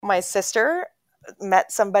my sister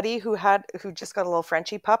met somebody who just got a little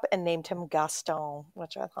Frenchie pup and named him Gaston,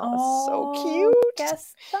 which I thought was so cute.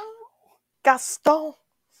 Gaston. Gaston.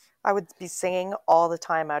 I would be singing all the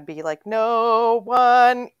time. I'd be like, no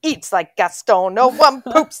one eats like Gaston. No one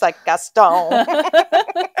poops like Gaston.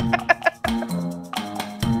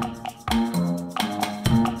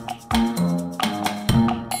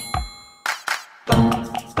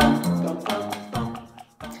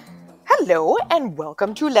 Hello and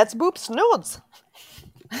welcome to Let's Boop Snoods.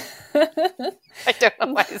 I don't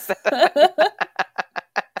know why I said that.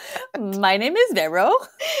 My name is Vero.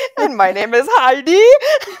 And my name is Heidi.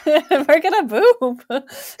 We're gonna boop.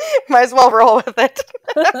 Might as well roll with it.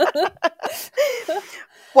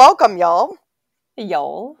 Welcome, y'all.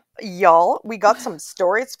 Y'all, we got some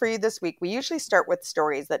stories for you this week. We usually start with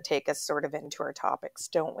stories that take us sort of into our topics,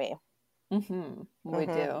 don't we? Mm-hmm. We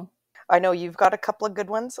do. I know you've got a couple of good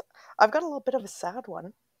ones. I've got a little bit of a sad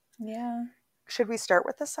one. Yeah. Should we start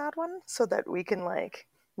with the sad one so that we can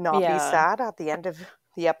not be sad at the end of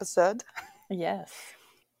the episode? Yes.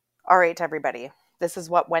 All right, everybody. This is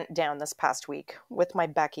what went down this past week with my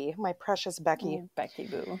Becky, my precious Becky. Becky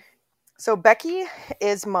boo. So Becky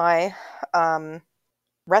is my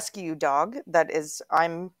rescue dog that is,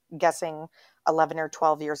 I'm guessing, 11 or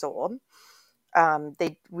 12 years old.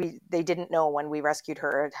 They didn't know when we rescued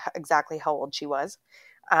her exactly how old she was.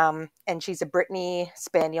 And she's a Brittany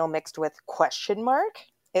Spaniel mixed with ?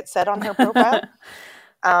 It said on her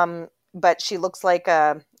profile. But she looks like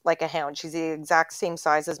a hound. She's the exact same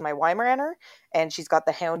size as my Weimaraner, and she's got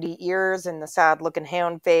the houndy ears and the sad looking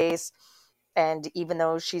hound face. And even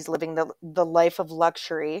though she's living the life of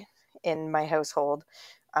luxury in my household,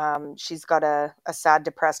 she's got a sad,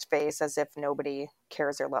 depressed face as if nobody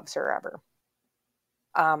cares or loves her ever.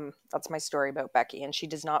 That's my story about Becky, and she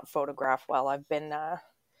does not photograph well. I've been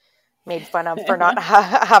made fun of for not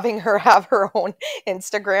having her have her own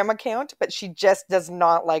Instagram account, but she just does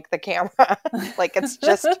not like the camera.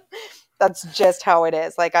 That's just how it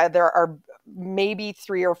is. There are maybe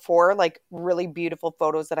 3 or 4 really beautiful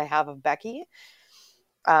photos that I have of Becky.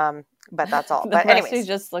 But that's all. But anyways, she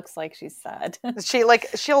just looks like she's sad.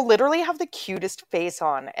 She'll literally have the cutest face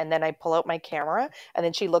on, and then I pull out my camera, and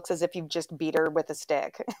then she looks as if you've just beat her with a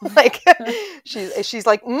stick. She's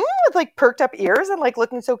with perked up ears and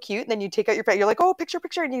looking so cute. And then you take out you're like, oh, picture,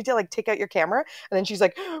 and you take out your camera, and then she's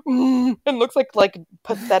like, and looks like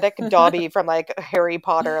pathetic Dobby from Harry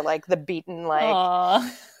Potter, the beaten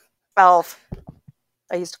elf.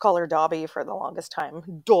 I used to call her Dobby for the longest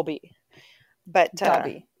time, Dobby. But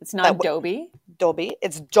Dobby. It's not Dobby. Dobby.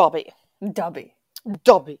 It's Dobby.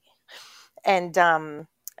 Dobby. And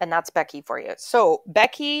that's Becky for you. So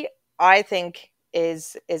Becky, I think,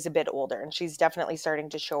 is a bit older, and she's definitely starting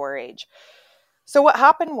to show her age. So what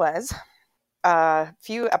happened was, a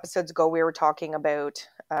few episodes ago, we were talking about,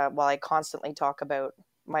 I constantly talk about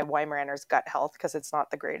my Weimaraner's gut health because it's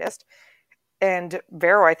not the greatest. And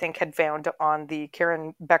Vero, I think, had found on the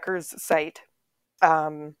Karen Becker's site,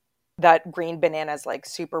 that green bananas,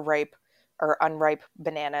 super ripe or unripe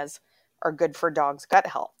bananas, are good for dogs' gut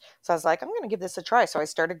health. So I was like, I'm going to give this a try. So I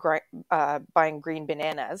started buying green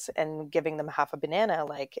bananas and giving them half a banana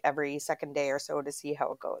every second day or so to see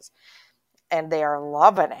how it goes. And they are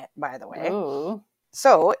loving it, by the way. Ooh.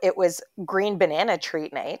 So it was green banana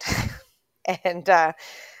treat night. And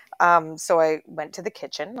so I went to the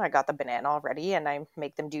kitchen. I got the banana already, and I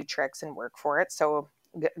make them do tricks and work for it. So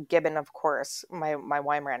Gibbon, of course, my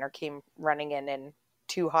Weimaraner, came running in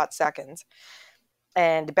 2 hot seconds,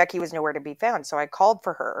 and Becky was nowhere to be found. So I called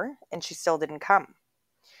for her, and she still didn't come.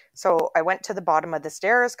 So I went to the bottom of the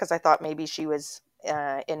stairs because I thought maybe she was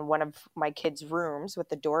in one of my kids' rooms with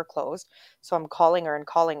the door closed. So I'm calling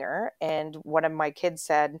her, and one of my kids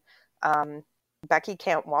said, Becky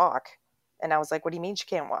can't walk. And I was like, what do you mean she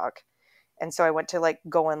can't walk? And so I went to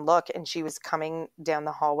go and look, and she was coming down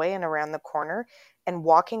the hallway and around the corner and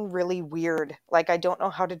walking really weird. I don't know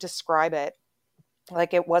how to describe it.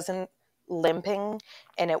 It wasn't limping,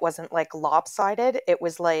 and it wasn't lopsided. It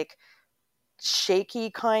was shaky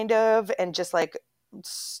kind of, and just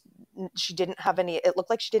she didn't have any, it looked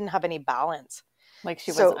like she didn't have any balance.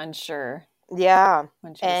 She was unsure. Yeah.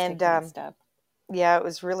 When she was taking a step. Yeah, it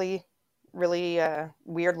was really, really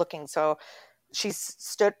weird looking. So she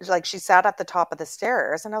stood, she sat at the top of the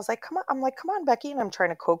stairs, and I was like, come on, Becky. And I'm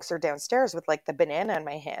trying to coax her downstairs with the banana in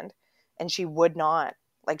my hand. And she would not.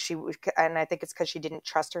 And I think it's because she didn't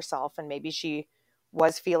trust herself, and maybe she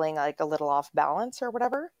was feeling a little off balance or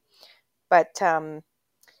whatever. But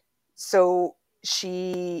so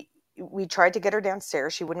we tried to get her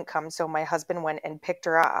downstairs. She wouldn't come. So my husband went and picked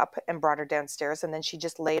her up and brought her downstairs. And then she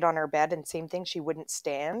just laid on her bed, and same thing. She wouldn't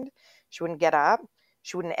stand. She wouldn't get up.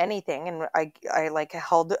 She wouldn't anything. And I like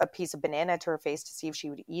held a piece of banana to her face to see if she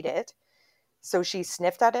would eat it. So she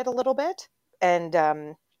sniffed at it a little bit and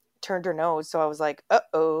turned her nose. So I was like,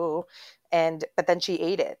 uh-oh. But then she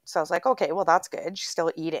ate it. So I was like, okay, well, that's good. She's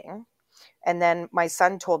still eating. And then my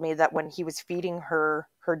son told me that when he was feeding her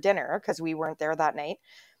dinner, because we weren't there that night,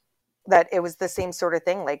 that it was the same sort of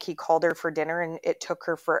thing. Like he called her for dinner and it took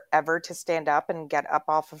her forever to stand up and get up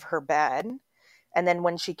off of her bed. And then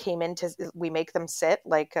when she came in we make them sit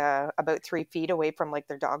like about 3 feet away from like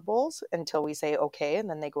their dog bowls until we say okay, and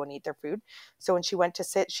then they go and eat their food. So when she went to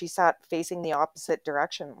sit, she sat facing the opposite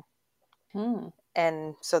direction.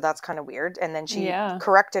 And so that's kind of weird. And then she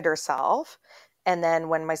corrected herself. And then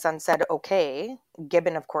when my son said okay,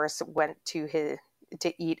 Gibbon, of course, went to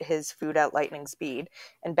eat his food at lightning speed,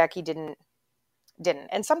 and Becky didn't.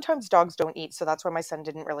 And sometimes dogs don't eat, so that's why my son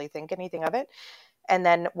didn't really think anything of it. And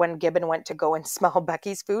then when Gibbon went to go and smell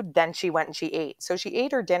Becky's food, then she went and she ate. So she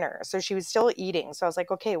ate her dinner. So she was still eating. So I was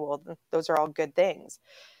like, okay, well, those are all good things.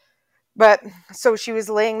 But so she was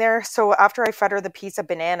laying there. So after I fed her the piece of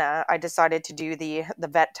banana, I decided to do the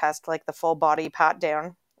vet test, like the full body pat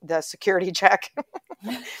down, the security check.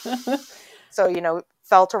 So,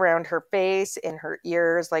 felt around her face, in her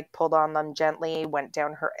ears, like pulled on them gently, went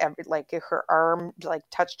down her arm, like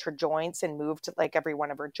touched her joints and moved like every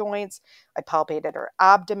one of her joints. I palpated her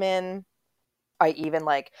abdomen. I even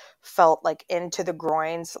like felt like into the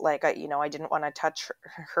groins. Like I didn't want to touch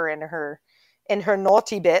her in her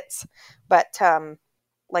naughty bits, but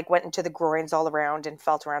like went into the groins all around and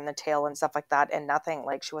felt around the tail and stuff like that, and nothing.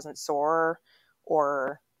 Like she wasn't sore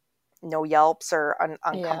or no yelps or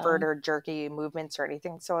uncomfort or jerky movements or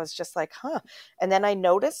anything. So I was just like, huh. And then I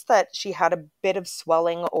noticed that she had a bit of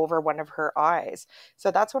swelling over one of her eyes. So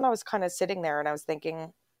that's when I was kind of sitting there and I was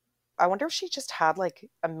thinking, I wonder if she just had like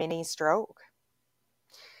a mini stroke.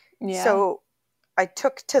 Yeah. So I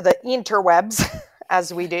took to the interwebs,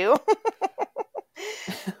 as we do,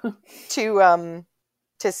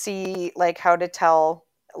 to see like how to tell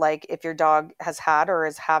like if your dog has had or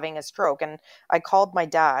is having a stroke. And I called my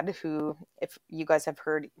dad, who, if you guys have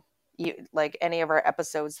heard like any of our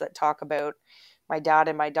episodes that talk about my dad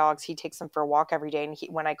and my dogs, he takes them for a walk every day. And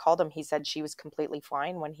when I called him, he said she was completely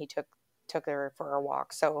fine when he took her for a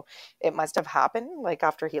walk. So it must have happened like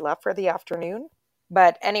after he left for the afternoon.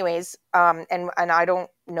 But anyways, and I don't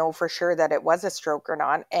know for sure that it was a stroke or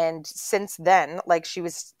not. And since then, like she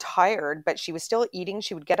was tired, but she was still eating.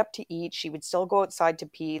 She would get up to eat. She would still go outside to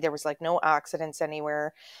pee. There was like no accidents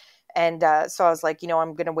anywhere. And so I was like,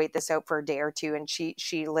 I'm going to wait this out for a day or two. And she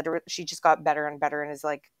just got better and better and is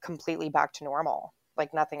like completely back to normal.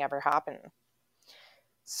 Like nothing ever happened.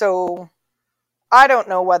 So I don't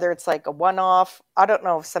know whether it's like a one-off. I don't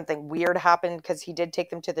know if something weird happened because he did take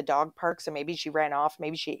them to the dog park. So maybe she ran off.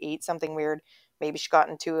 Maybe she ate something weird. Maybe she got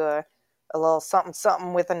into a little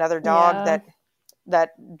something with another dog that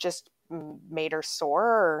just made her sore,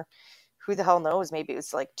 or who the hell knows? Maybe it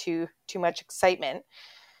was like too much excitement.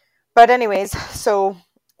 But anyways, so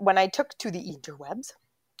when I took to the interwebs,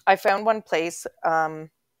 I found one place.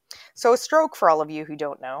 So a stroke, for all of you who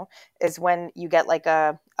don't know, is when you get like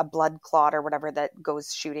a blood clot or whatever that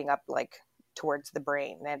goes shooting up like towards the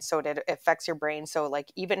brain. And so it affects your brain. So like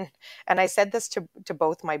and I said this to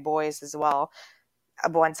both my boys as well.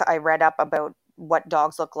 Once I read up about what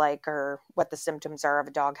dogs look like or what the symptoms are of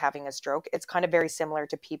a dog having a stroke, it's kind of very similar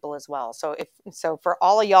to people as well. So for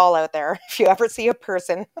all of y'all out there, if you ever see a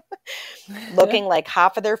person looking like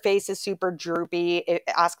half of their face is super droopy,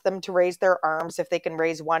 ask them to raise their arms. If they can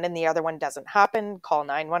raise one and the other one doesn't happen, call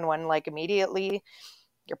 911 like immediately.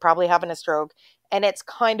 You're probably having a stroke. And it's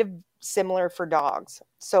kind of similar for dogs.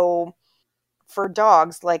 So for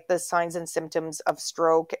dogs, like the signs and symptoms of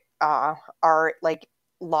stroke are like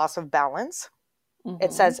loss of balance. Mm-hmm.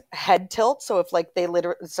 It says head tilt. So if like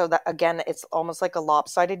so that again, it's almost like a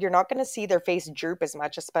lopsided. You're not going to see their face droop as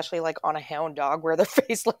much, especially like on a hound dog where their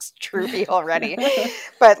face looks droopy already.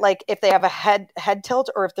 But like if they have a head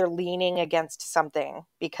tilt, or if they're leaning against something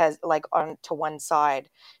because like on to one side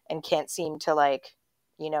and can't seem to like,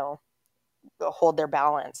 hold their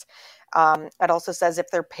balance. It also says if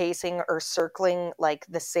they're pacing or circling like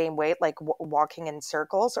the same way, like walking in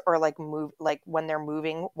circles, or like move, like when they're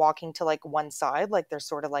moving, walking to like one side, like they're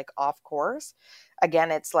sort of like off course.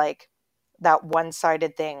 Again, it's like that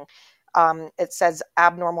one-sided thing. It says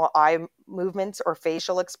abnormal eye movements or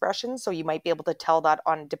facial expressions. So you might be able to tell that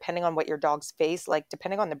depending on what your dog's face, like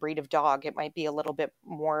depending on the breed of dog, it might be a little bit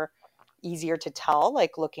more easier to tell,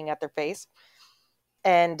 like looking at their face.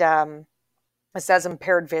 And it says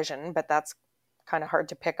impaired vision, but that's kind of hard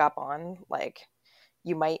to pick up on. Like,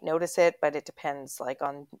 you might notice it, but it depends like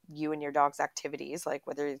on you and your dog's activities, like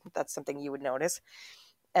whether that's something you would notice.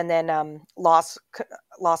 And then loss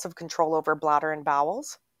of control over bladder and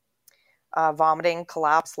bowels, vomiting,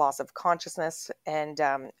 collapse, loss of consciousness, and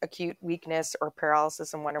acute weakness or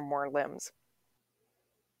paralysis in one or more limbs.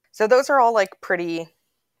 So those are all like pretty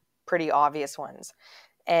obvious ones.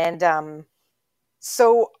 And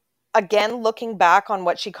so again, looking back on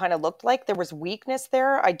what she kind of looked like, there was weakness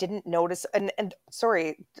there. I didn't notice, and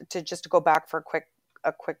sorry to go back for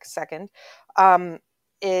a quick second,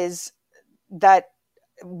 is that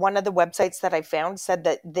one of the websites that I found said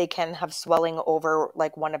that they can have swelling over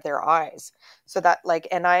like one of their eyes. So that like,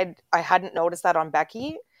 and I hadn't noticed that on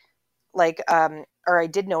Becky, like, or I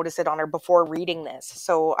did notice it on her before reading this.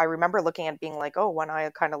 So I remember looking at it being like, oh, one eye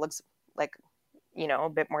kind of looks like, a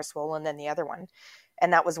bit more swollen than the other one.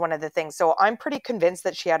 And that was one of the things. So I'm pretty convinced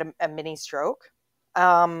that she had a mini stroke.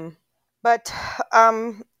 But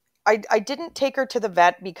I didn't take her to the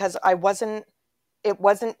vet because it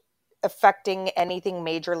wasn't affecting anything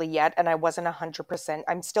majorly yet. And I wasn't 100%,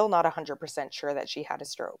 I'm still not 100% sure that she had a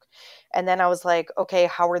stroke. And then I was like, okay,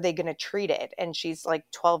 how are they going to treat it? And she's like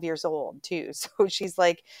 12 years old too. So she's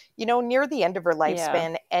like, near the end of her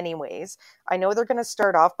lifespan anyways. I know they're going to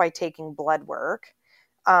start off by taking blood work.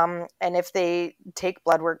 And if they take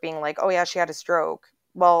blood work being like, oh yeah, she had a stroke,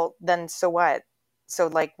 well, then so what? So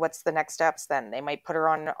like, what's the next steps then? They might put her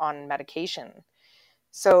on medication.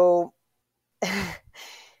 So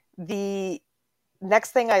the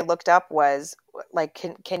next thing I looked up was like,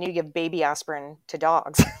 can you give baby aspirin to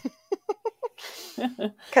dogs?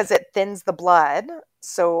 Because it thins the blood.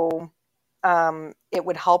 So it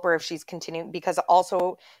would help her if she's continuing, because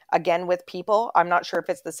also, again, with people, I'm not sure if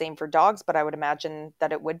it's the same for dogs, but I would imagine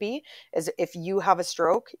that it would be, is if you have a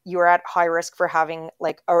stroke, you're at high risk for having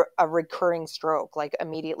like a recurring stroke, like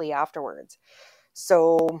immediately afterwards.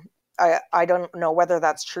 So I don't know whether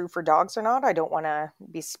that's true for dogs or not. I don't want to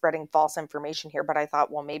be spreading false information here, but I thought,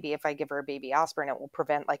 well, maybe if I give her a baby aspirin, it will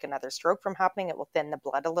prevent like another stroke from happening. It will thin the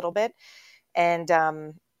blood a little bit. And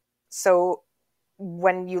so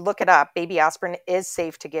when you look it up, baby aspirin is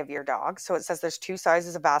safe to give your dog. So it says there's 2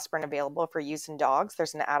 sizes of aspirin available for use in dogs.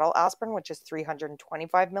 There's an adult aspirin, which is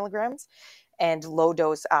 325 milligrams, and low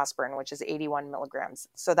dose aspirin, which is 81 milligrams.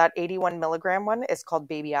 So that 81 milligram one is called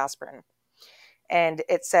baby aspirin. And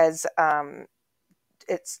it says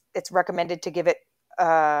it's recommended to give it,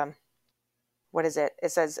 what is it?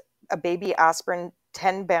 It says a baby aspirin,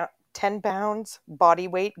 10 pounds body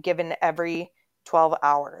weight given every 12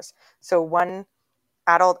 hours. So 1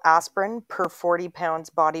 adult aspirin per 40 pounds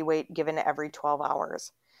body weight given every 12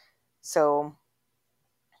 hours. So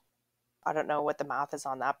I don't know what the math is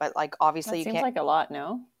on that, but like obviously you can't. Seems like a lot,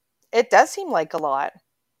 no? It does seem like a lot.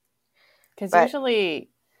 Because usually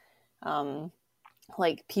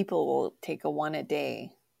like people will take a 1 a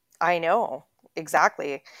day. I know,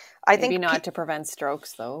 exactly. Maybe think not to prevent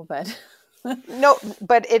strokes though, but no,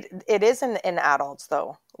 but it is in adults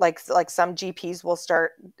though. Like some GPs will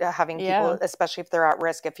start having people, especially if they're at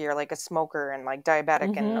risk, if you're like a smoker and like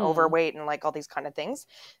diabetic and overweight and like all these kind of things,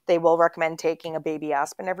 they will recommend taking a baby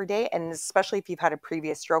aspirin every day. And especially if you've had a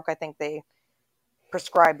previous stroke, I think they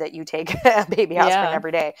prescribe that you take a baby aspirin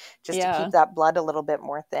every day just to keep that blood a little bit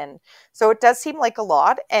more thin. So it does seem like a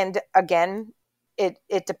lot. And again,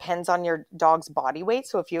 it depends on your dog's body weight.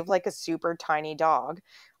 So if you have like a super tiny dog,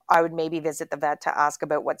 I would maybe visit the vet to ask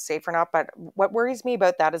about what's safe or not. But what worries me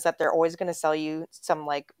about that is that they're always going to sell you some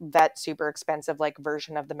like vet super expensive like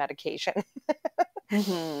version of the medication.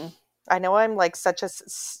 I know I'm like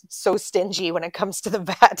so stingy when it comes to the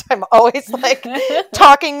vet. I'm always like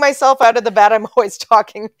talking myself out of the vet. I'm always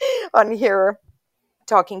talking on here,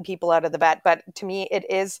 talking people out of the vet. But to me, it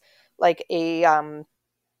is like a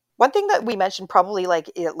one thing that we mentioned probably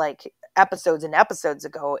like episodes and episodes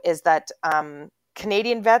ago is that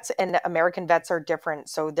Canadian vets and American vets are different.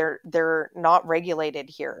 So they're not regulated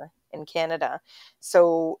here in Canada.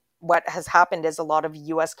 So what has happened is a lot of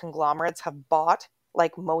US conglomerates have bought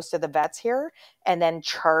like most of the vets here and then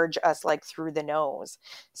charge us like through the nose.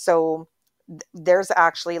 So there's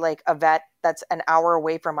actually like a vet that's an hour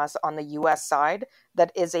away from us on the US side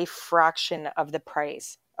that is a fraction of the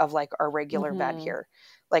price of like our regular vet here.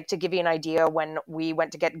 Like to give you an idea, when we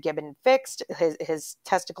went to get Gibbon fixed, his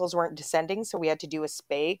testicles weren't descending, so we had to do a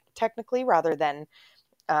spay technically rather than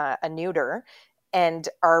a neuter. And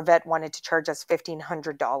our vet wanted to charge us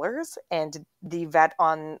 $1,500, and the vet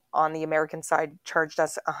on the American side charged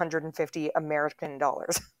us $150 American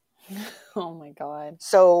dollars. Oh my God!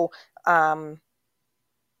 So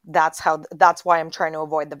that's why I'm trying to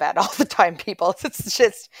avoid the vet all the time, people.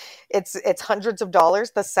 It's hundreds of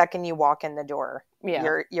dollars the second you walk in the door.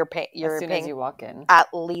 Yeah. You're paying as you walk in. at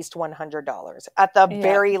least $100. At the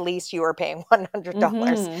very least, you are paying $100.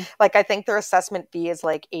 Mm-hmm. Like, I think their assessment fee is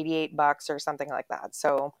like $88 or something like that.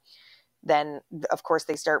 So then, of course,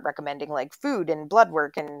 they start recommending like food and blood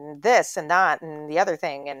work and this and that and the other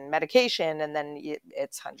thing and medication. And then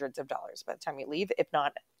it's hundreds of dollars by the time you leave, if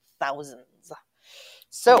not thousands.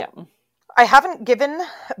 So I haven't given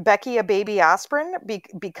Becky a baby aspirin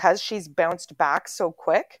because she's bounced back so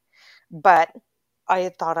quick, but I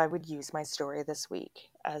thought I would use my story this week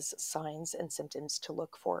as signs and symptoms to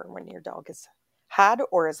look for when your dog has had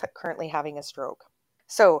or is currently having a stroke.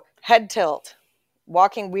 So head tilt,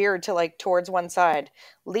 walking weird to like towards one side,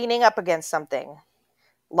 leaning up against something,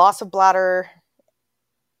 loss of bladder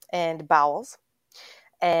and bowels,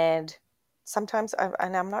 and sometimes,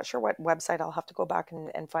 and I'm not sure what website, I'll have to go back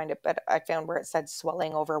and find it, but I found where it said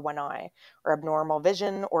swelling over one eye or abnormal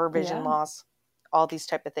vision or vision loss, all these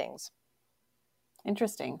type of things.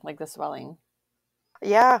 Interesting, like the swelling.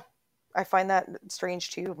 Yeah, I find that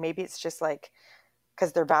strange too. Maybe it's just like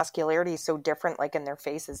because their vascularity is so different, like in their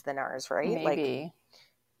faces than ours, right? Maybe. Like,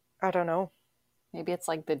 I don't know. Maybe it's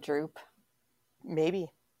like the droop.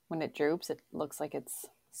 Maybe. When it droops, it looks like it's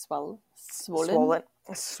swollen. Swollen.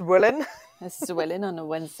 It's swollen on the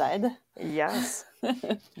one side. Yes.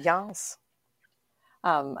 Yes.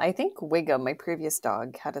 I think Wiggum, my previous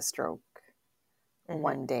dog, had a stroke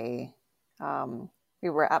one day. We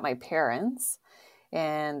were at my parents'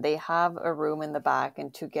 and they have a room in the back,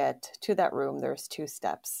 and to get to that room, there's 2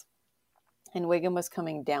 steps. And Wiggum was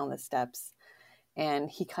coming down the steps, and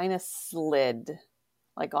he kind of slid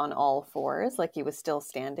like on all fours, like he was still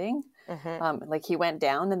standing. Like he went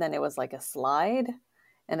down, and then it was like a slide,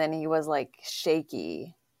 and then he was like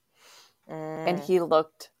shaky, and he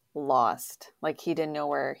looked lost, like he didn't know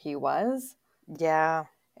where he was. Yeah.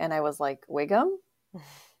 And I was like, Wiggum?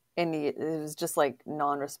 And it was just like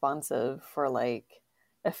non-responsive for like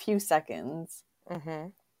a few seconds.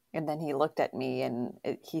 And then he looked at me, and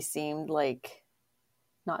he seemed like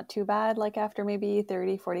not too bad, like after maybe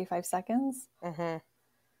 30, 45 seconds.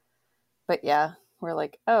 But yeah, we're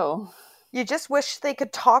like, oh. You just wish they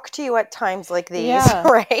could talk to you at times like these,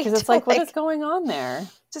 right? Because it's like, what is going on there?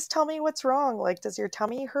 Just tell me what's wrong. Like, does your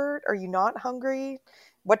tummy hurt? Are you not hungry?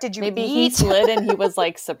 What did you Maybe eat? He slid and he was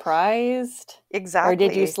like surprised. Exactly. Or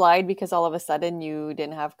did you slide because all of a sudden you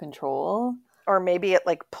didn't have control? Or maybe it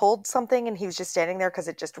like pulled something and he was just standing there because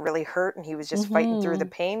it just really hurt and he was just fighting through the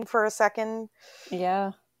pain for a second.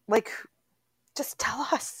 Yeah. Like, just tell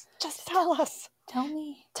us. Just tell us. Tell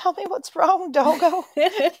me. Tell me what's wrong, doggo.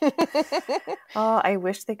 Oh, I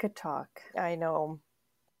wish they could talk. I know.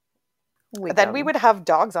 Then we would have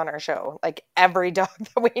dogs on our show. Like every dog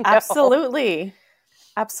that we know. Absolutely.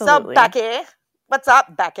 Absolutely. What's up, Becky? What's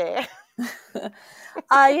up, Becky?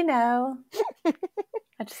 You know.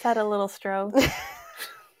 I just had a little stroke.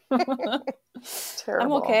 Terrible.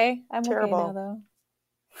 I'm okay. I'm Terrible. okay now, though.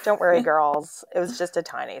 Don't worry, girls. It was just a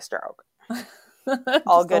tiny stroke.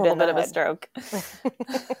 All good in a bit of a stroke.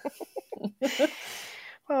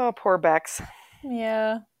 Oh, poor Bex.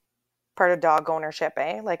 Yeah. Part of dog ownership,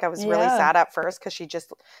 eh? Like I was really sad at first because she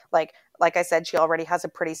just like I said, she already has a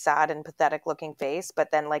pretty sad and pathetic looking face.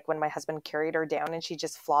 But then like when my husband carried her down and she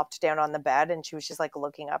just flopped down on the bed and she was just like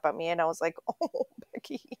looking up at me and I was like, oh,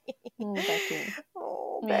 Becky. Oh, Becky.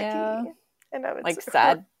 Oh, Becky. Yeah. And I was like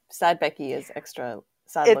sad Becky is extra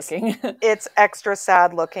sad looking. It's extra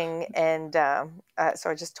sad looking. And so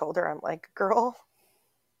I just told her, I'm like, girl,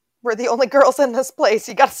 we're the only girls in this place.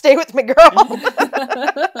 You got to stay with me, girl.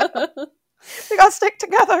 We got to stick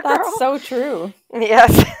together, girl. That's so true.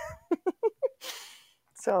 Yes.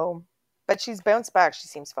 So, but she's bounced back. She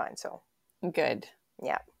seems fine. So good.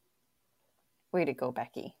 Yeah. Way to go,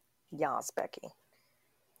 Becky. Yes, Becky.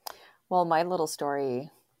 Well, my little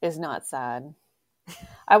story is not sad.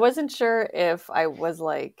 I wasn't sure if I was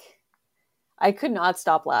like, I could not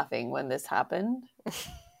stop laughing when this happened.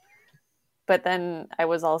 But then I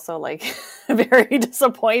was also like very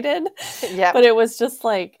disappointed. Yeah. But it was just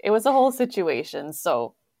like, it was a whole situation.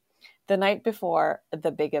 So the night before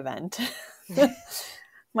the big event,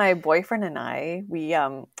 my boyfriend and I, we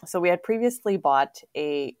had previously bought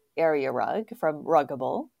a area rug from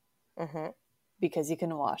Ruggable because you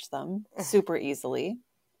can wash them super easily.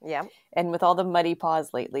 Yeah. And with all the muddy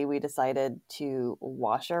paws lately, we decided to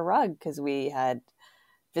wash our rug because we had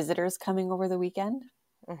visitors coming over the weekend.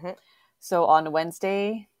 So on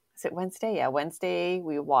Wednesday, is it Wednesday? Yeah, Wednesday,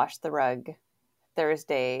 we washed the rug.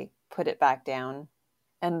 Thursday, put it back down.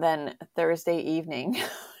 And then Thursday evening,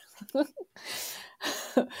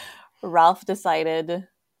 Ralph decided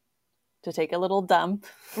to take a little dump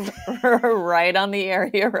right on the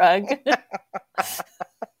area rug.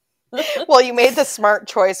 Well, you made the smart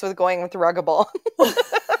choice with going with Ruggable.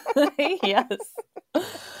 Yes.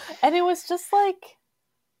 And it was just like,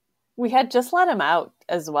 we had just let him out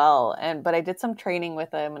as well. But I did some training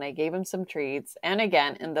with him and I gave him some treats. And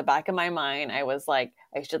again, in the back of my mind, I was like,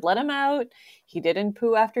 I should let him out. He didn't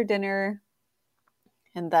poo after dinner.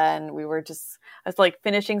 And then I was like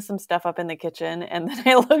finishing some stuff up in the kitchen. And then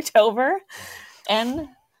I looked over and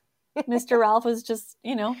Mr. Ralph was just,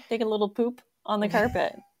 taking a little poop on the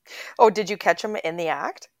carpet. Oh, did you catch him in the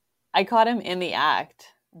act? I caught him in the act.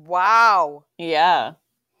 Wow. Yeah.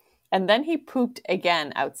 And then he pooped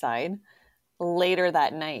again outside later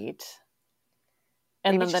that night.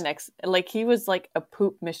 And then the next, he was like a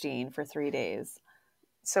poop machine for 3 days.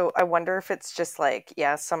 So I wonder if it's just like,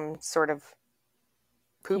 some sort of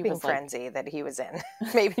pooping frenzy that he was in.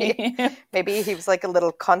 Maybe he was like a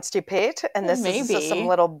little constipate and this is just some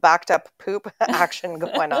little backed up poop action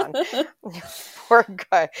going on. Poor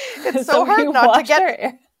guy. It's so hard not to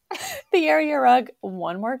get the area rug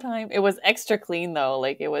one more time. It was extra clean though.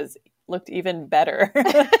 Like looked even better.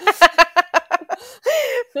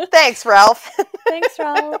 Thanks, Ralph. Thanks,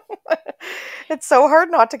 Ralph. It's so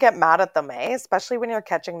hard not to get mad at them, especially when you're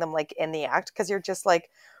catching them like in the act, because you're just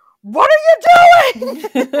like, what are you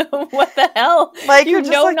doing? What the hell? Like you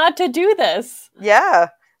know not to do this. Yeah.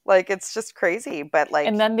 Like it's just crazy. But like,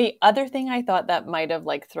 and then the other thing I thought that might have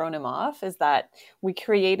like thrown him off is that we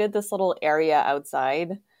created this little area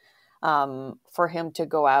outside for him to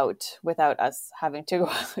go out without us having to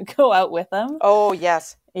go out with him. Oh,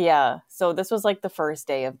 yes. Yeah. So this was like the first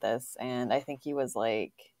day of this. And I think he was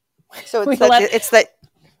like, so it's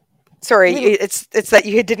that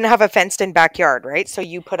you didn't have a fenced in backyard, right? So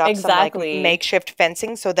you put up some like makeshift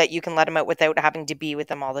fencing so that you can let him out without having to be with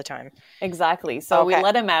them all the time. Exactly. So we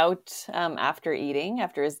let him out after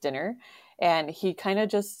his dinner, and he kind of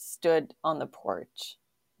just stood on the porch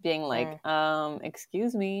being like,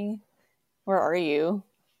 excuse me, where are you?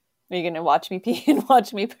 Are you going to watch me pee and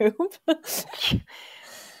watch me poop?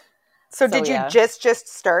 So did you just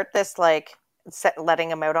start this like letting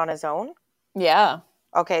him out on his own? Yeah.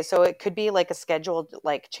 Okay, so it could be like a scheduled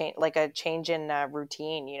change in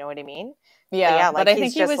routine. You know what I mean? Yeah, like, but I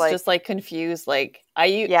think he was just like confused. Like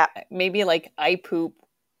maybe like I poop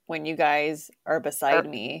when you guys are beside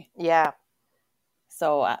me. Yeah.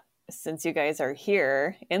 So since you guys are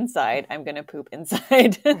here inside, I'm gonna poop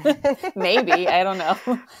inside. Maybe, I don't know.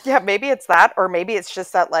 Yeah, maybe it's that, or maybe it's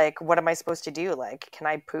just that like, what am I supposed to do? Like, can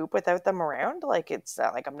I poop without them around? Like, it's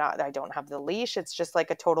like I don't have the leash. It's just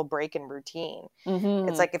like a total break in routine. Mm-hmm.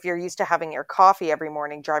 It's like if you're used to having your coffee every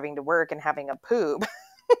morning, driving to work, and having a poop,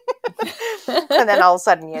 and then all of a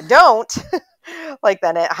sudden you don't. Like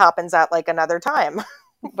then it happens at like another time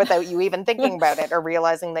without you even thinking about it or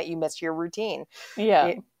realizing that you missed your routine.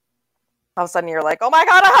 Yeah. All of a sudden you're like, oh my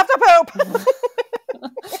God, I have to poop.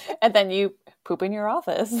 And then you poop in your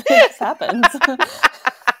office. It just happens.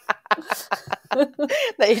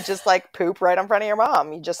 That you just like poop right in front of your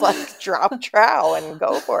mom. You just like drop trow and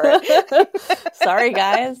go for it. Sorry,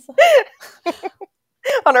 guys.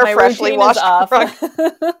 On our freshly washed rug.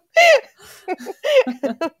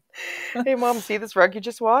 Hey, Mom, see this rug you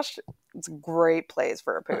just washed? It's a great place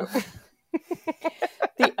for a poop.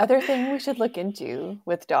 The other thing we should look into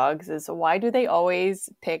with dogs is why do they always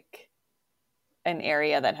pick an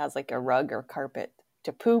area that has like a rug or carpet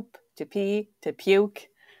to poop, to pee, to puke?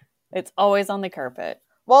 It's always on the carpet.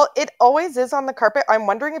 Well, it always is on the carpet. I'm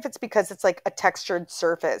wondering if it's because it's like a textured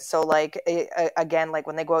surface. So like, again, like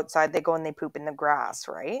when they go outside, they go and they poop in the grass,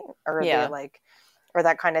 right? Or they like, or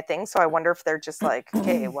that kind of thing. So I wonder if they're just like,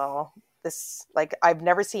 okay, well, this, like, I've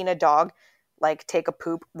never seen a dog like take a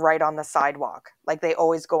poop right on the sidewalk. Like they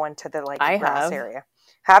always go into the like grass area.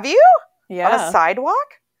 Have you? Yeah. On a sidewalk?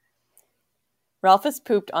 Ralph has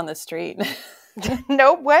pooped on the street.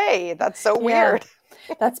 No way. That's so weird.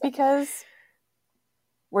 That's because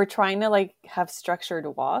we're trying to like have structured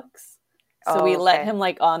walks. So we let him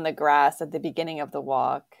like on the grass at the beginning of the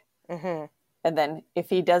walk. Mm-hmm. And then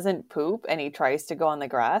if he doesn't poop and he tries to go on the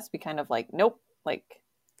grass, we kind of like, nope, like.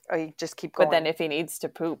 Oh, you just keep going. But then if he needs to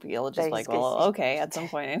poop, he'll just like, well, okay, at some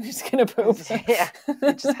point I'm just going to poop. Yeah,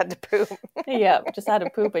 you just had to poop. Yeah, just had to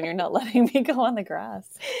poop and you're not letting me go on the grass.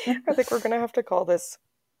 I think we're going to have to call this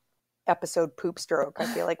episode Poop Stroke. I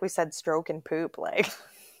feel like we said stroke and poop like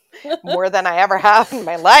more than I ever have in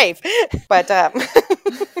my life. But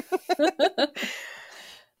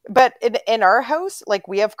But in our house, like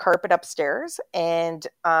we have carpet upstairs, and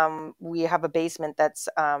we have a basement that's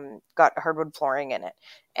got hardwood flooring in it.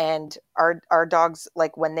 And our dogs,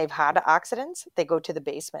 like when they've had accidents, they go to the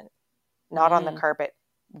basement, not on the Mm. carpet,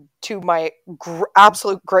 to my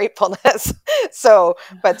absolute gratefulness. So,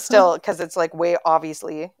 but still, because it's like way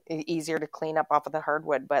obviously easier to clean up off of the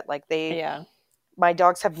hardwood. But like Yeah, my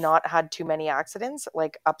dogs have not had too many accidents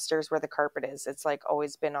like upstairs where the carpet is. It's like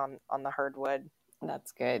always been on the hardwood.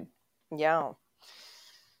 that's good. Yeah.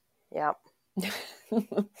 Yep.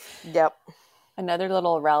 Yep. Another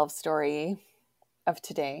little Ralph story of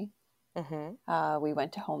today. Mm-hmm. We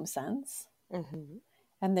went to HomeSense, Mm-hmm.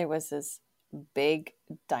 and there was this big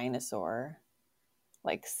dinosaur,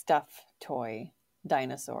 like stuffed toy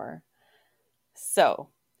dinosaur. So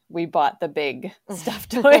we bought the big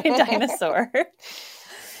stuffed toy dinosaur.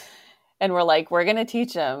 And we're like, we're going to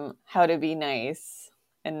teach him how to be nice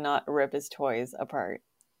and not rip his toys apart.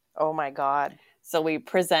 Oh my God. So we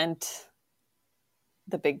present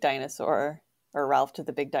the big dinosaur, or Ralph to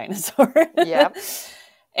the big dinosaur. Yep.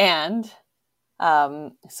 And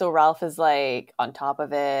so Ralph is like on top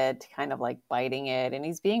of it, kind of like biting it, and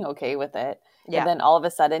he's being okay with it. Yeah. And then all of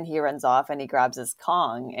a sudden he runs off and he grabs his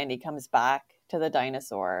Kong and he comes back to the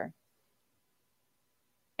dinosaur.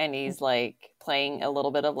 And he's like playing a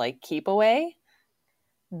little bit of like keep away.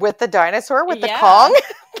 With the dinosaur, with the Yeah. Kong?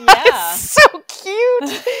 Yeah. That's so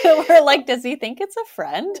cute. We're like, does he think it's a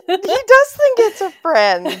friend? He does think it's a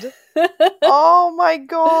friend. Oh my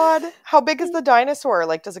God. How big is the dinosaur?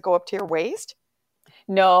 Like, does it go up to your waist?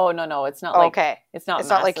 No. It's not like, Okay. it's not It's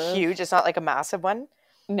not like massive. huge. It's not like a massive one.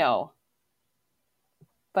 No.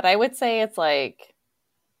 But I would say it's like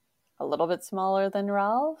a little bit smaller than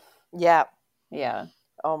Ralph. Yeah. Yeah.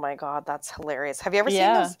 Oh my God, that's hilarious. Have you ever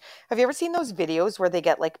Yeah. seen those videos where they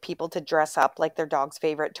get like people to dress up like their dog's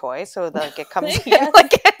favorite toy? So like it comes Yes. in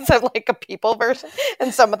like it's like a people version,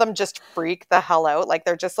 and some of them just freak the hell out. Like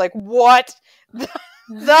they're just like, what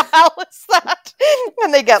the hell is that?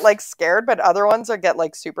 And they get like scared, but other ones are get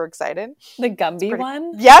like super excited. The Gumby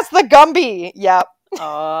one? Yes, the Gumby. Yep.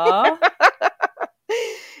 Aw.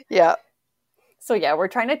 Yeah. So yeah, we're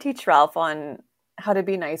trying to teach Ralph on how to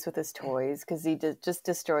be nice with his toys because he just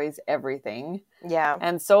destroys everything. Yeah.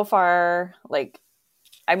 And so far, like,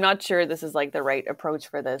 I'm not sure this is like the right approach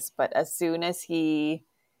for this, but as soon as he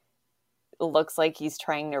looks like he's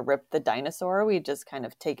trying to rip the dinosaur, we just kind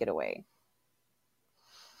of take it away.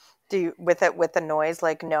 Do you with the noise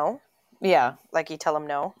like no? Yeah. Like you tell him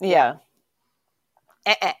no? Yeah.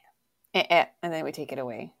 Eh-eh. And then we take it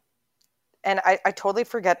away. And I totally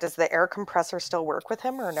forget, does the air compressor still work with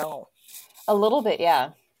him or no? A little bit, yeah.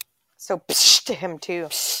 So psh to him too.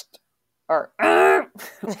 Or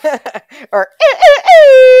Or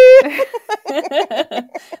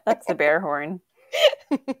that's the bear horn.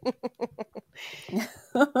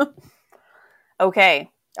 Okay.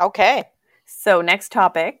 Okay. So next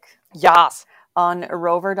topic Yes. on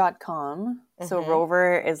rover.com. So Mhm.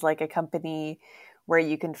 Rover is like a company where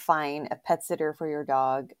you can find a pet sitter for your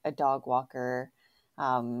dog, a dog walker,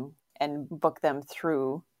 and book them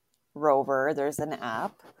through Rover. There's an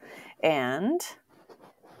app. And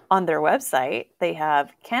on their website, they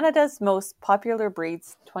have Canada's most popular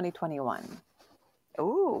breeds 2021.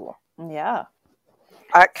 Ooh. Yeah.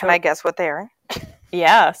 Can I guess what they are?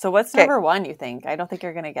 Yeah. So what's Okay. number one, you think? I don't think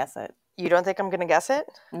you're going to guess it. You don't think I'm going to guess it?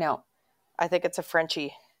 No. I think it's a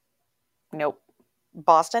Frenchie. Nope.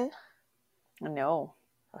 Boston? No.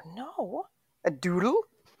 Oh, no. A Doodle?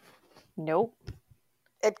 Nope.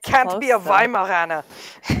 It can't Close, be a though. Weimaraner.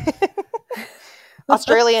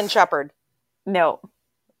 Australian Shepherd. No.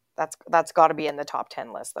 That's got to be in the top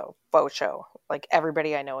 10 list, though. Faux show. Like,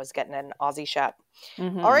 everybody I know is getting an Aussie Shep.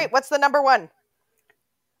 Mhm. All right, what's the number one?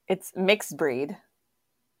 It's mixed breed.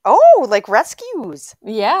 Oh, like rescues.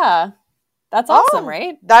 Yeah. That's awesome, Oh,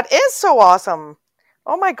 right? That is so awesome.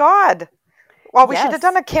 Oh, my God. Well, we should have Yes.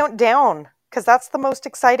 done a countdown, because that's the most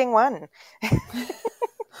exciting one.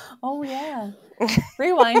 Oh, yeah.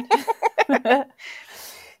 Rewind.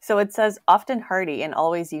 So it says, often hardy and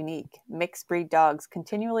always unique, mixed breed dogs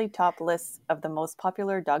continually top lists of the most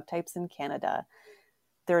popular dog types in Canada.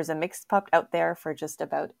 There is a mixed pup out there for just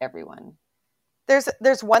about everyone.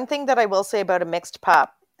 There's one thing that I will say about a mixed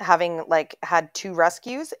pup, having like had two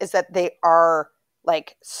rescues, is that they are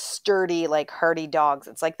like sturdy, like hardy dogs.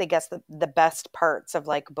 It's like they guess the best parts of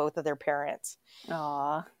like both of their parents.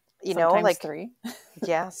 Aw. You know, Sometimes like three.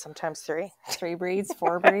 yeah, sometimes three. 3 breeds,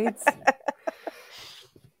 4 breeds.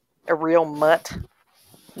 A real mutt.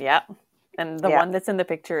 Yeah. And the one that's in the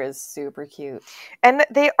picture is super cute. And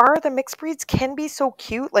the mixed breeds can be so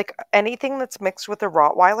cute. Like anything that's mixed with a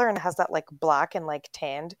Rottweiler and has that like black and like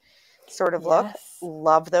tanned sort of look.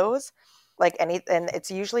 Love those. Like and it's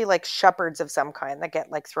usually like shepherds of some kind that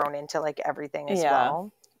get like thrown into like everything as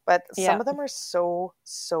well. But some of them are so,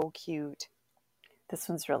 so cute. This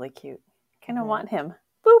one's really cute. Kind of want him.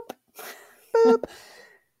 Boop. Boop.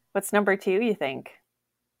 What's number 2, you think?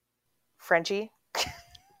 Frenchie.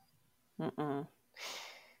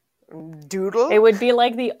 Doodle. It would be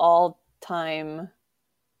like the all-time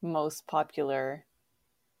most popular.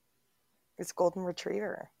 It's Golden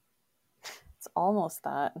Retriever. It's almost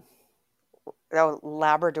that. Oh,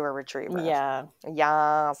 Labrador Retriever. Yeah.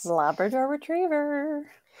 Yes. Labrador Retriever.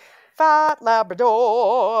 Fat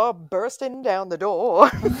Labrador bursting down the door.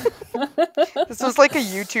 This was like a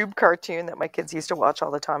YouTube cartoon that my kids used to watch all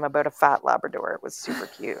the time about a fat Labrador. It was super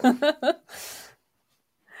cute.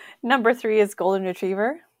 Number 3 is Golden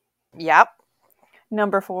Retriever. Yep.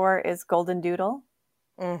 Number 4 is Golden Doodle.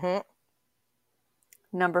 Mm-hmm.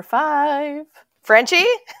 Number 5. Frenchie?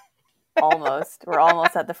 Almost. We're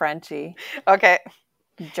almost at the Frenchie. Okay.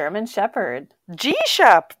 German Shepherd.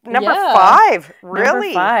 G-Shep. Number 5. Really?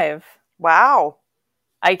 Number 5. Wow.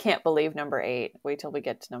 I can't believe number 8. Wait till we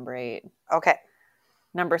get to number 8. Okay.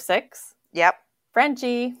 Number 6. Yep.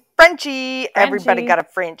 Frenchie. Frenchie. Everybody got a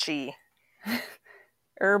Frenchie.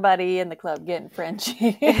 Everybody in the club getting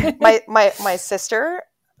Frenchie. my sister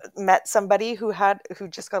met somebody who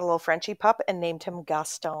just got a little Frenchie pup and named him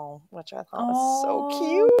Gaston, which I thought was so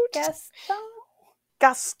cute.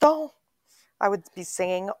 Gaston. I would be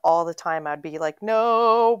singing all the time. I'd be like,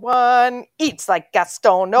 no one eats like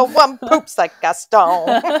Gaston. No one poops like Gaston.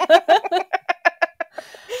 Oh,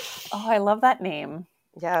 I love that name.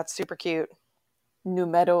 Yeah, it's super cute.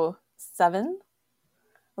 Numero 7,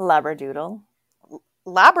 Labradoodle.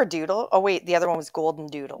 Labradoodle? Oh, wait, the other one was Golden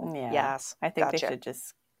Doodle. Yeah. Yes. I think they should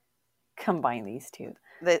just combine these two.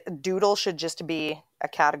 The doodle should just be a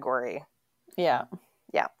category. Yeah.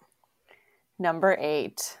 Yeah. Number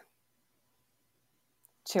 8,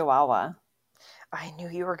 Chihuahua. I knew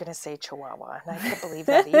you were going to say Chihuahua, and I can't believe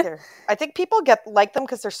that either. I think people like them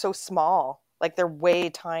because they're so small. Like, they're way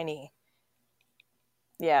tiny.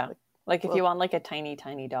 Yeah. Like if you want like a tiny,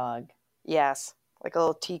 tiny dog. Yes. Like a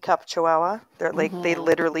little teacup Chihuahua. They're like, they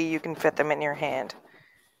literally, you can fit them in your hand.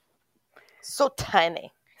 So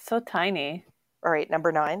tiny. So tiny. All right,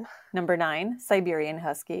 number 9. Number 9, Siberian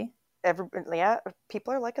Husky.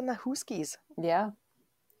 People are liking the Huskies. Yeah.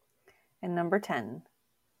 And number 10,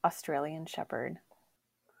 Australian Shepherd.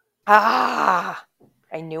 I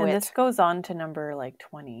knew it. And this goes on to number like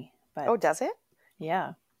 20. But oh, does it?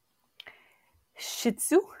 Yeah. Shih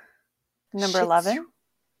Tzu. Number 11.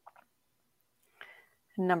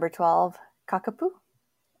 Number 12, Cockapoo.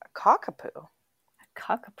 A cockapoo? A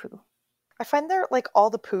cockapoo. I find they're like all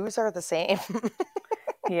the poos are the same.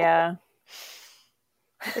 Yeah.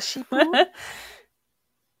 A sheep-poo?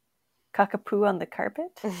 Cockapoo on the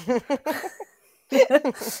carpet.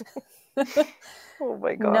 Oh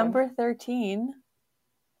my God. Number 13,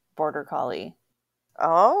 Border Collie.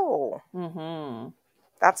 Oh. Mm-hmm.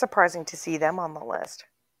 That's surprising to see them on the list.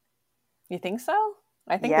 You think so?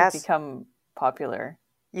 I think they've become popular.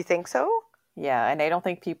 You think so? Yeah, and I don't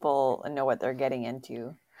think people know what they're getting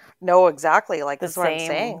into. No, exactly. Like, this is what I'm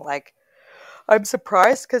saying. Like, I'm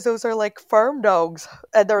surprised because those are like farm dogs.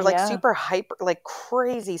 And they're like super hyper, like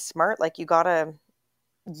crazy smart. Like, you gotta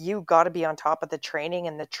be on top of the training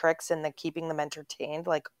and the tricks and the keeping them entertained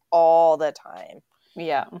like all the time.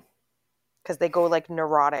 Yeah. Because they go like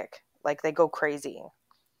neurotic. Like, they go crazy.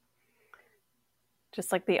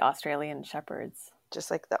 Just like the Australian Shepherds. Just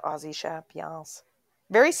like the Aussie Shep, yes.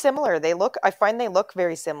 Very similar. I find they look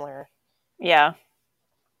very similar. Yeah.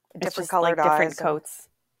 Different colored eyes. Different coats.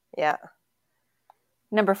 Yeah.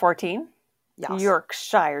 Number 14. Yes.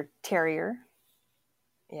 Yorkshire Terrier.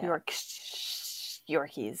 Yeah.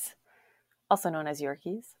 Yorkies. Also known as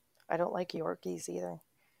Yorkies. I don't like Yorkies either.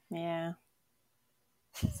 Yeah.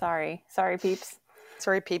 Sorry, peeps.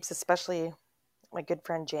 Sorry, peeps, especially my good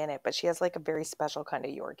friend Janet, but she has like a very special kind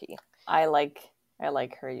of Yorkie. I like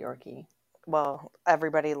her Yorkie. Well,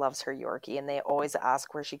 everybody loves her Yorkie, and they always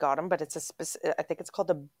ask where she got him, but I think it's called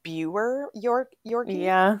a Brewer Yorkie.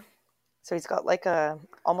 Yeah. So he's got like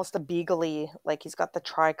almost a beagley, like he's got the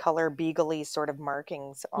tricolor beagley sort of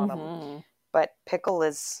markings on him. But Pickle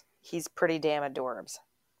he's pretty damn adorbs.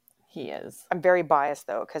 He is. I'm very biased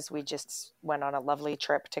though, because we just went on a lovely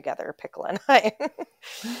trip together, Pickle and I,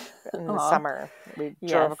 in the summer. We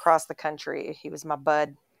drove across the country. He was my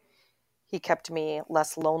bud. He kept me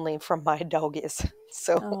less lonely from my doggies.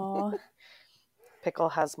 So Pickle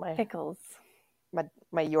has my Pickles.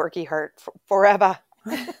 my Yorkie heart forever.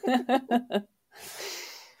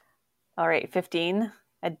 All right, 15.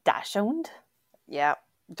 A dachshund. Yeah,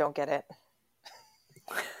 don't get it.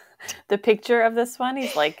 The picture of this one,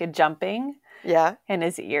 he's like jumping. Yeah. And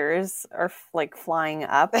his ears are like flying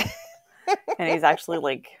up. And he's actually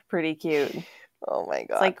like pretty cute. Oh my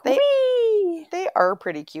God. It's like, wee! They are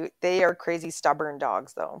pretty cute. They are crazy stubborn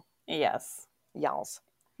dogs though. Yes. Yells.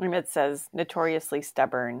 And it says notoriously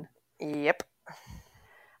stubborn. Yep.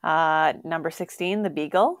 Number 16, the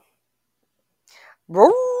beagle.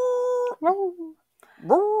 Roar!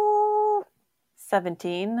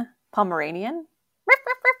 17, Pomeranian.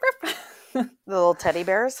 The little teddy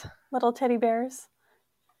bears. Little teddy bears.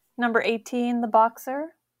 Number 18, the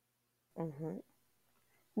boxer. Mm-hmm.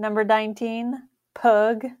 Number 19,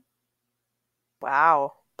 pug.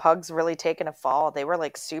 Wow. Pugs really taken a fall. They were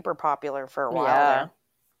like super popular for a while there.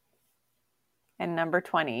 And number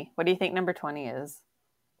 20. What do you think number 20 is?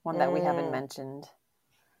 One that we haven't mentioned.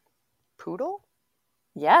 Poodle?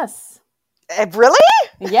 Yes. Really?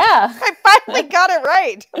 Yeah. I finally got it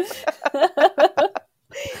right.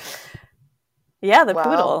 Yeah, the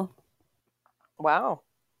poodle. Wow.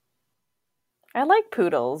 I like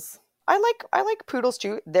poodles. I like poodles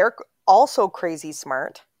too. They're also crazy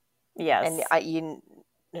smart. Yes. And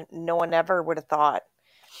no one ever would have thought.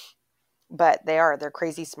 But they're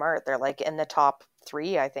crazy smart. They're like in the top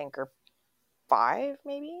 3, I think, or 5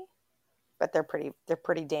 maybe. But they're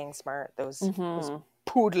pretty dang smart, those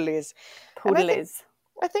poodles. Poodles.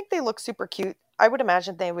 I think they look super cute. I would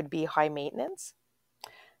imagine they would be high maintenance.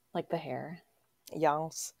 Like the hair.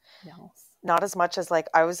 Yes. Not as much as like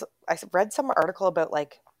I read some article about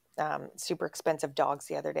like super expensive dogs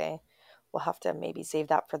the other day. We'll have to maybe save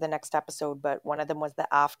that for the next episode, but one of them was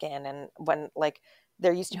the Afghan, and when like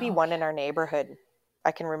there used to be one in our neighborhood.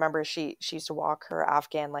 I can remember she used to walk her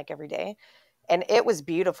Afghan like every day, and it was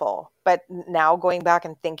beautiful. But now going back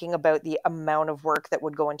and thinking about the amount of work that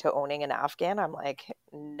would go into owning an Afghan, I'm like,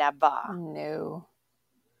 never. No.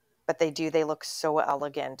 But they look so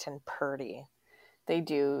elegant and pretty. They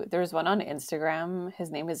do. There's one on Instagram.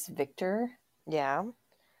 His name is Victor. Yeah.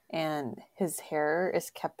 And his hair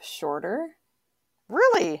is kept shorter.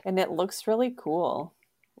 Really? And it looks really cool.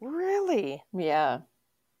 Really? Yeah.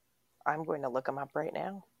 I'm going to look him up right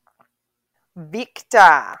now.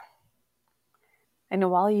 Victor.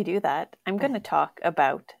 And while you do that, I'm going to talk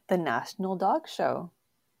about the National Dog Show.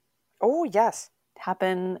 Oh, yes. It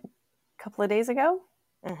happened a couple of days ago.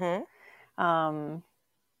 Mm-hmm.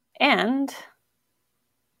 And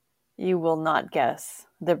you will not guess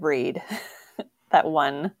the breed that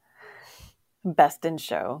won Best in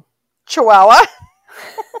Show. Chihuahua?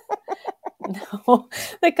 No,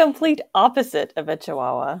 the complete opposite of a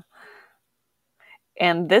Chihuahua.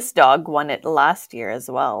 And this dog won it last year as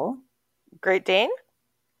well. Great Dane?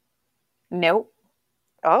 Nope.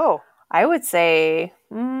 Oh. I would say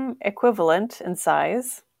equivalent in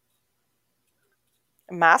size.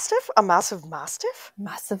 Mastiff? A massive Mastiff?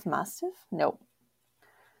 Massive Mastiff? Nope.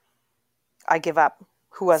 I give up.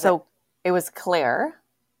 Who was it? So it was Claire,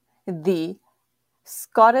 the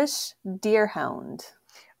Scottish Deerhound.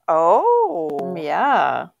 Oh.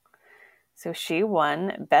 Yeah. So she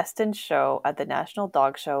won Best in Show at the National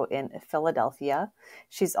Dog Show in Philadelphia.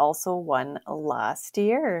 She's also won last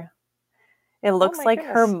year. It looks like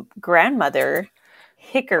her grandmother,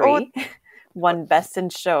 Hickory, won Best in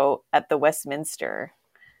Show at the Westminster.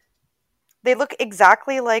 They look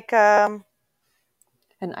exactly like an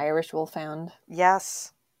Irish Wolfhound.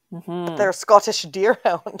 Yes. Mm-hmm. They're Scottish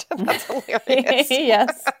Deerhound. That's hilarious.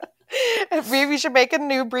 Yes. Maybe we should make a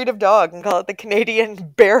new breed of dog and call it the Canadian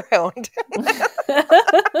Bearhound.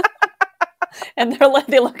 And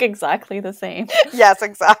they look exactly the same. Yes,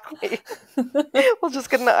 exactly. We'll just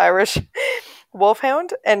get an Irish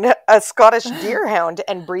Wolfhound and a Scottish Deerhound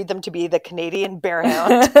and breed them to be the Canadian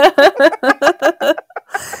Bearhound.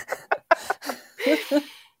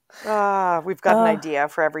 We've got an idea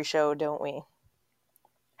for every show, don't we?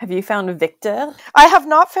 Have you found Victor? I have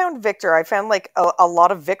not found Victor. I found like a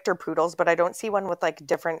lot of Victor poodles, but I don't see one with like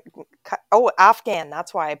different. Oh, Afghan.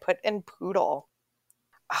 That's why I put in poodle.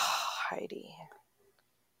 Oh, Heidi.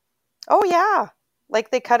 Oh yeah, like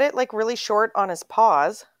they cut it like really short on his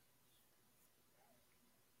paws.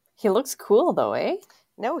 He looks cool though, eh?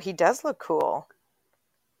 No, he does look cool.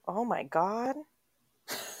 Oh my God.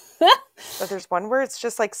 But there's one where it's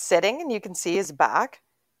just like sitting and you can see his back.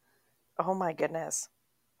 Oh my goodness.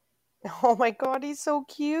 Oh my God, he's so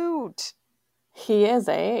cute. He is,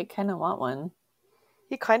 eh? I kind of want one.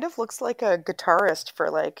 He kind of looks like a guitarist for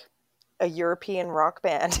like a European rock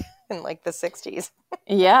band. in like the 60s.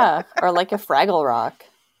 Yeah, or like a Fraggle Rock.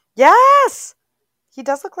 Yes! He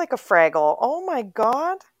does look like a Fraggle. Oh my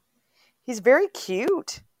god. He's very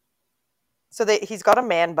cute. So he's got a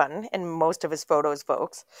man bun in most of his photos,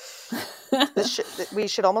 folks. We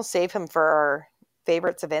should almost save him for our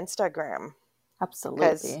favorites of Instagram.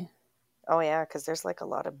 Absolutely. Oh yeah, because there's like a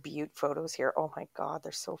lot of beaut photos here. Oh my god,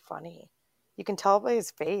 they're so funny. You can tell by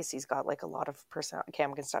his face he's got like a lot of personality. Okay,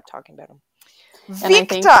 I'm gonna stop talking about him. And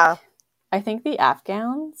Victor! I think the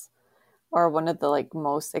Afghans are one of the like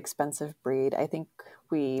most expensive breed. I think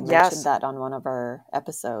we mentioned that on one of our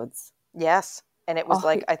episodes. Yes. And it was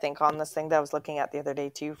I think on this thing that I was looking at the other day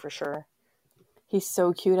too, for sure. He's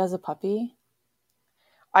so cute as a puppy.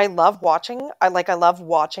 I love watching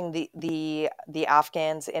the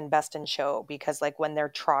Afghans in Best in Show, because like when they're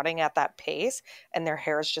trotting at that pace and their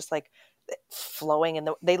hair is just like flowing and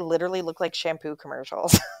they literally look like shampoo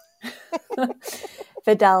commercials.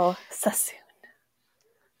 Vidal Sassoon.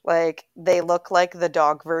 Like they look like the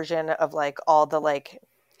dog version of like all the like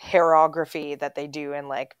hairography that they do in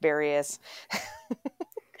like various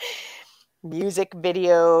music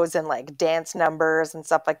videos and like dance numbers and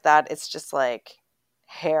stuff like that. It's just like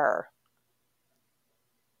hair.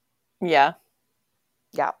 Yeah.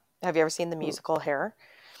 Yeah. Have you ever seen the musical Hair?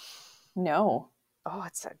 No. Oh,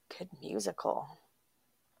 it's a good musical.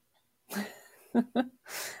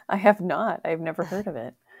 I have not. I've never heard of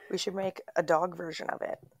it. We should make a dog version of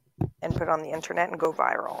it and put it on the internet and go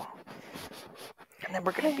viral. And then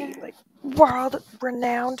we're going to be like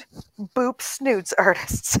world-renowned boop snoots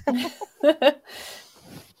artists.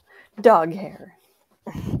 Dog hair.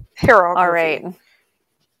 Hairography. All right.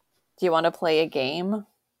 Do you want to play a game?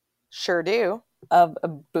 Sure do. Of a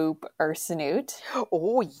boop or snoot?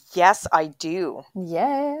 Oh, yes, I do.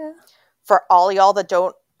 Yeah. For all y'all that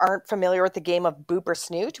aren't familiar with the game of boop or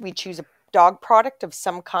snoot, we choose a dog product of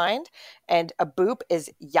some kind, and a boop is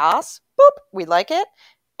yas, boop, we like it,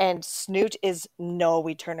 and snoot is no,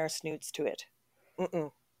 we turn our snoots to it.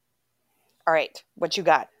 All right, what you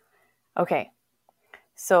got? Okay.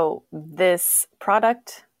 So this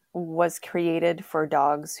product was created for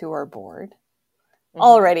dogs who are bored.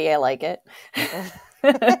 Already I like it.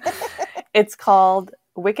 It's called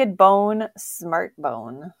Wicked Bone Smart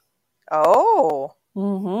Bone. Oh.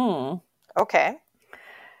 Okay.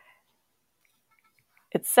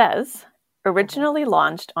 It says, originally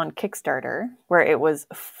launched on Kickstarter, where it was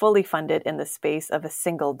fully funded in the space of a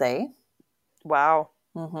single day. Wow.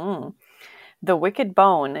 The Wicked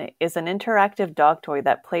Bone is an interactive dog toy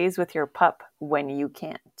that plays with your pup when you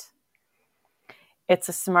can't. It's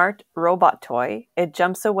a smart robot toy. It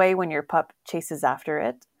jumps away when your pup chases after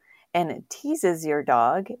it, and it teases your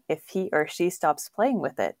dog if he or she stops playing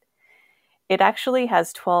with it. It actually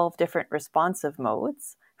has 12 different responsive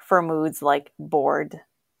modes for moods like bored,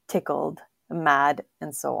 tickled, mad,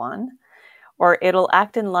 and so on. Or it'll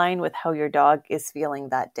act in line with how your dog is feeling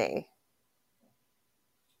that day.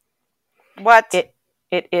 What? It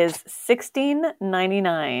is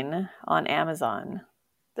 $16.99 on Amazon.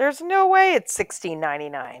 There's no way it's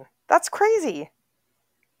 $16.99. That's crazy.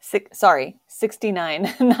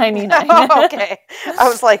 $69.99. Oh, okay. I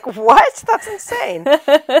was like, what? That's insane.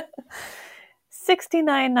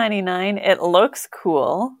 $69.99. It looks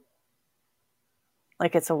cool.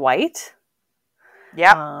 Like it's a white.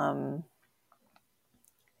 Yeah.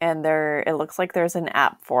 And it looks like there's an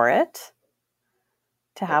app for it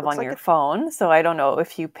to have on your phone. So I don't know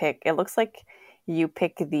if you pick. It looks like you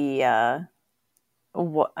pick the.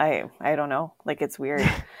 I don't know. Like it's weird.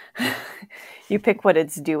 You pick what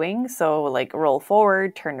it's doing. So like roll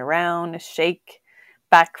forward, turn around, shake,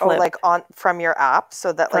 backflip. Oh, like from your app,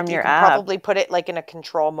 so that like you can probably put it like in a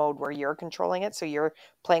control mode where you're controlling it, so you're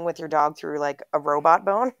playing with your dog through like a robot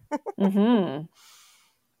bone.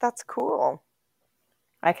 That's cool.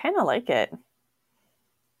 I kind of like it.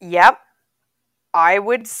 Yep. I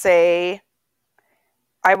would say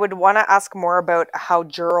I would want to ask more about how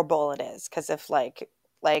durable it is, because if like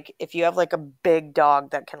if you have like a big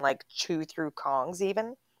dog that can like chew through Kongs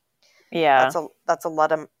even, yeah, that's a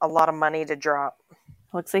lot of money to drop.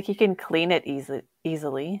 Looks like you can clean it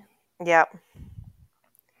easily. Yep.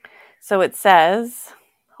 So it says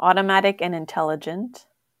automatic and intelligent.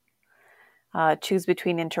 Choose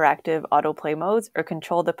between interactive autoplay modes or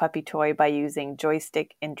control the puppy toy by using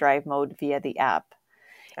joystick in drive mode via the app.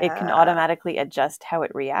 It can automatically adjust how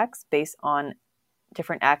it reacts based on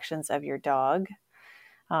different actions of your dog.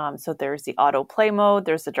 So there's the auto play mode,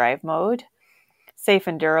 there's the drive mode, safe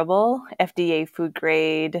and durable, FDA food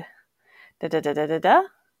grade,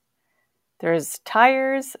 There's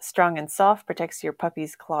tires, strong and soft, protects your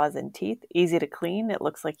puppy's claws and teeth, easy to clean. It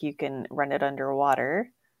looks like you can run it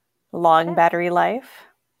underwater. long battery life,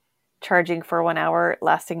 charging for 1 hour,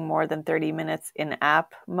 lasting more than 30 minutes in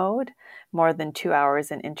app mode, more than 2 hours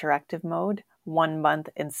in interactive mode, 1 month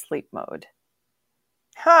in sleep mode.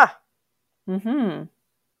 Huh. Mm-hmm.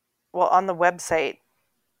 Well, on the website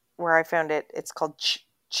where I found it, it's called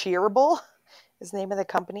Cheerble, is the name of the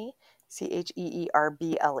company.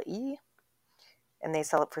 Cheerble. And they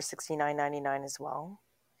sell it for $69.99 as well.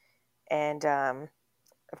 And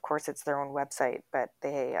of course, it's their own website, but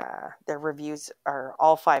their reviews are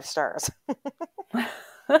all 5 stars.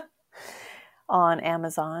 On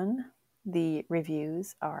Amazon, the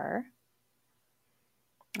reviews are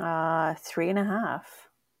 3.5,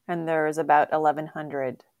 and there's about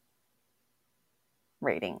 1,100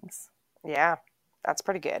 ratings. Yeah, that's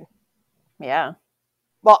pretty good. Yeah.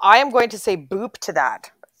 Well, I am going to say boop to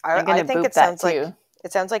that. I think it sounds too.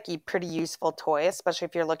 like a pretty useful toy, especially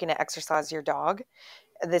if you're looking to exercise your dog.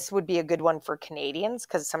 This would be a good one for Canadians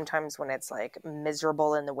because sometimes when it's like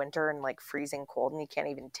miserable in the winter and like freezing cold and you can't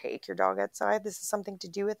even take your dog outside, this is something to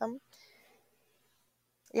do with them.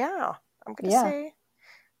 Yeah, I'm gonna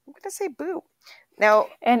say boop. Now,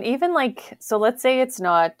 and even like, so let's say it's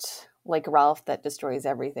not like Ralph that destroys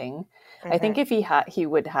everything. I think if he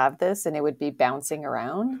would have this and it would be bouncing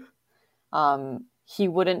around, he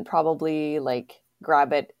wouldn't probably like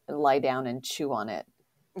grab it, lie down and chew on it.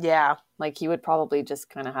 Yeah. Like he would probably just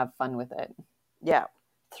kind of have fun with it. Yeah.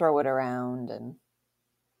 Throw it around. And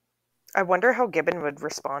I wonder how Gibbon would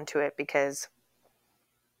respond to it because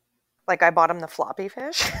like I bought him the floppy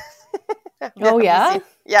fish. Oh yeah?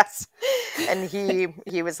 Yes. And he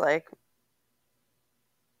was like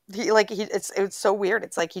it was so weird.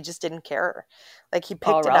 It's like he just didn't care. Like he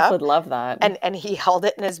picked it Ralph up would love that. and he held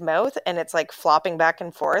it in his mouth and it's like flopping back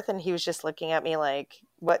and forth and he was just looking at me like,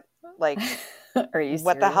 what, like are you serious?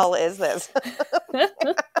 What the hell is this?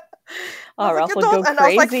 Ralph would go crazy. And I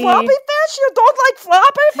was like, floppy fish? You don't like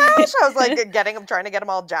floppy fish? I was like trying to get him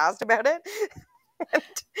all jazzed about it. And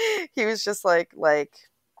he was just like,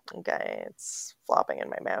 okay, it's flopping in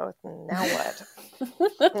my mouth. And now what?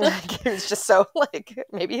 Like, he was just so like,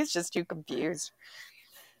 maybe he's just too confused.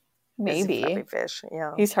 Maybe. Floppy fish,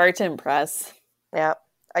 yeah. He's hard to impress. Yeah.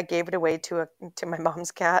 I gave it away to my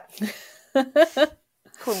mom's cat.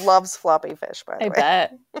 Who loves floppy fish, by the way.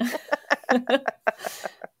 I bet.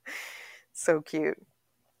 So cute.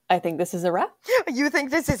 I think this is a wrap. You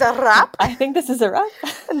think this is a wrap? I think this is a wrap.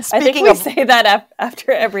 And I think we say that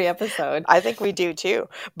after every episode. I think we do too.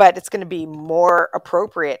 But it's going to be more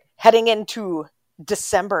appropriate heading into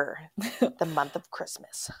December, the month of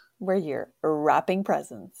Christmas. Where you're wrapping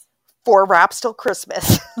presents. 4 wraps till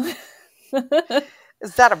Christmas.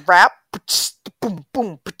 Is that a wrap? Boom,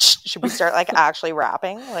 boom. Should we start like actually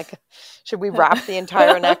rapping? Like, should we rap the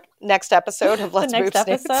entire next episode of Let's Move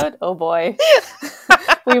Snoots? Episode? Oh boy,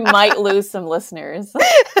 we might lose some listeners.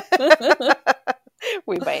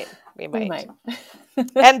 We might.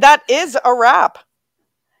 And that is a wrap.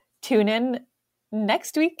 Tune in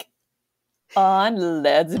next week on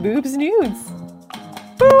Let's Move Snoots.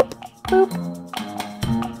 Boop, boop.